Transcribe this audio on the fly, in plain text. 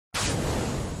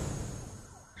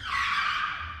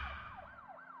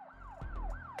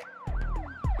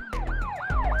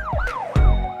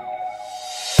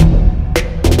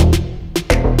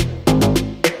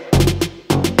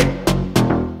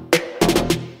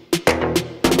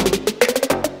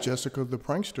Jessika the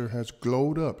Prankster has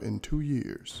glowed up in 2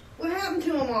 years. What happened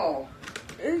to them all?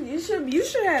 You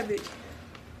should have it.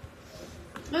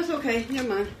 That's okay. Never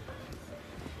mind.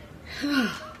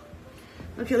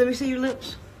 Okay, let me see your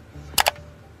lips.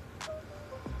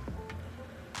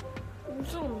 I'm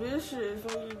so vicious.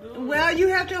 What you doing? Well, you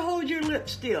have to hold your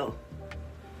lips still.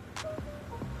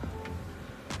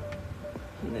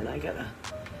 And then I gotta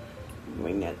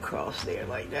bring that across there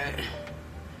like that.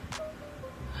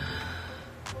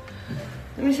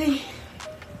 Let me see.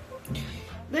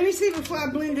 Let me see before I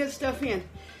blend that stuff in.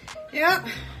 Yep.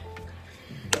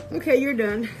 Okay, you're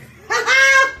done.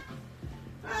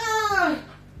 Oh,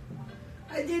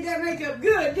 I did that makeup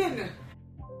good, didn't I?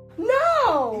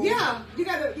 No! Yeah, you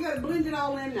gotta blend it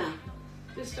all in now.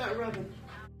 Just start rubbing.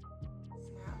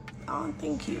 Oh,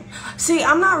 thank you. See,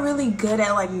 I'm not really good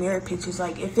at like mirror pictures.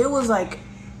 Like if it was like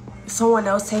someone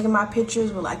else taking my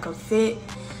pictures with like a fit,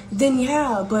 then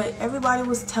yeah, but everybody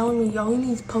was telling me, yo, you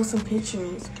need to post some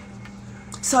pictures.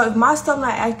 So if my stuff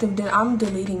not active, then I'm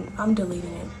deleting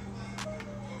it.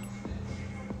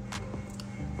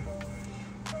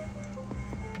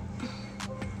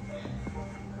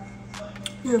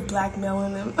 You're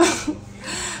blackmailing them.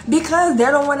 Because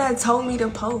they're the one that told me to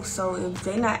post. So if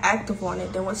they're not active on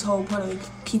it, then what's the whole point of me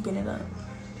keeping it up?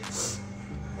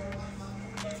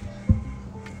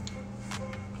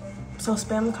 So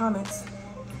spam the comments.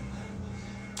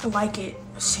 Like it.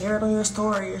 Share it on your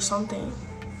story or something.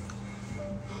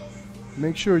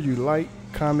 Make sure you like,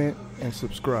 comment, and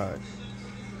subscribe.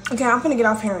 Okay, I'm finna get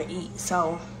off here and eat.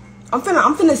 So I'm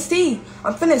finna see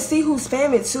who's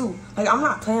spamming too. Like I'm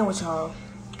not playing with y'all.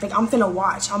 Like I'm finna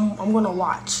watch. I'm gonna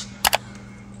watch.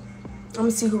 I'm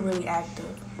gonna see who really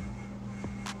active.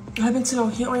 Happen to no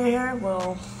heat on your hair?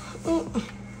 Well,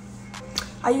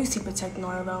 I use heat protecting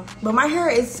oil though. But my hair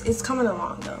is coming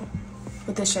along though.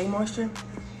 With the Shea Moisture.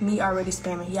 Me already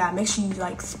spamming. Yeah, make sure you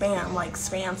like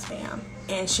spam.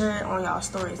 And share it on y'all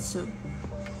stories too.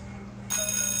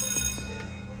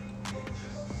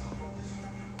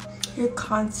 Your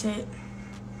content,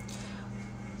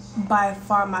 by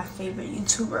far my favorite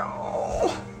YouTuber.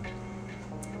 Oh.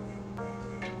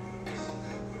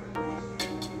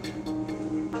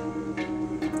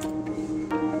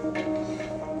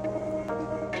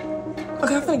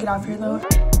 Okay, I'm gonna get off here though.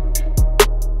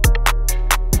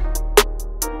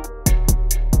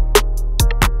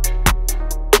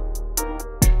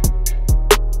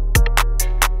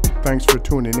 Thanks for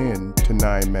tuning in to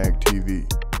 9 Mag TV.